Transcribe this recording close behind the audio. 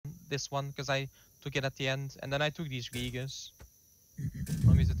this one because I took it at the end, and then I took these Gigas.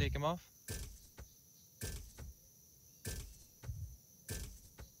 Want me to take him off?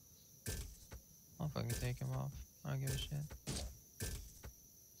 I'll fucking take him off. I don't give a shit.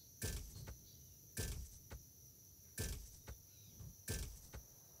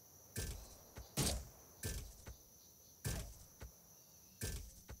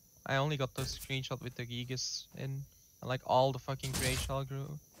 I only got the screenshot with the Gigas in, and like all the fucking gray shell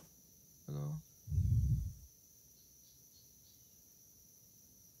grew.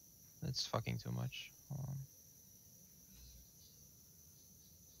 It's fucking too much. Hold on.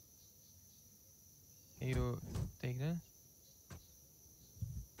 Can you take this?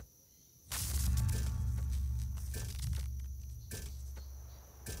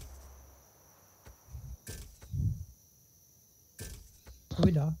 Are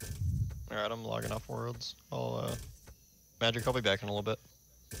we done? Alright, I'm logging off worlds. Magic, I'll be back in a little bit.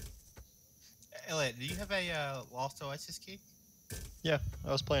 Elliot, do you have a Lost Oasis key? Yeah,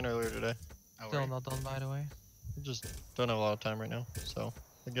 I was playing earlier today. Oh, Still right. not done, by the way. I just don't have a lot of time right now, so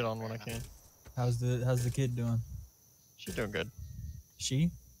I get on when I can. How's the kid doing? She's doing good. She?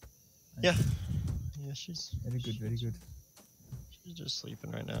 Yeah. Yeah, she's Very good, very good. She's just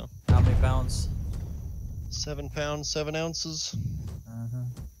sleeping right now. How many pounds? 7 pounds, 7 ounces.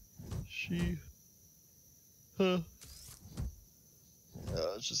 She I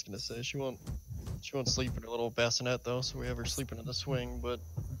was just gonna say she won't sleep in her little bassinet though, so we have her sleeping in the swing, but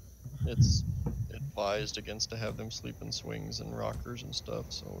it's advised against to have them sleep in swings and rockers and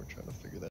stuff, so we're trying to figure that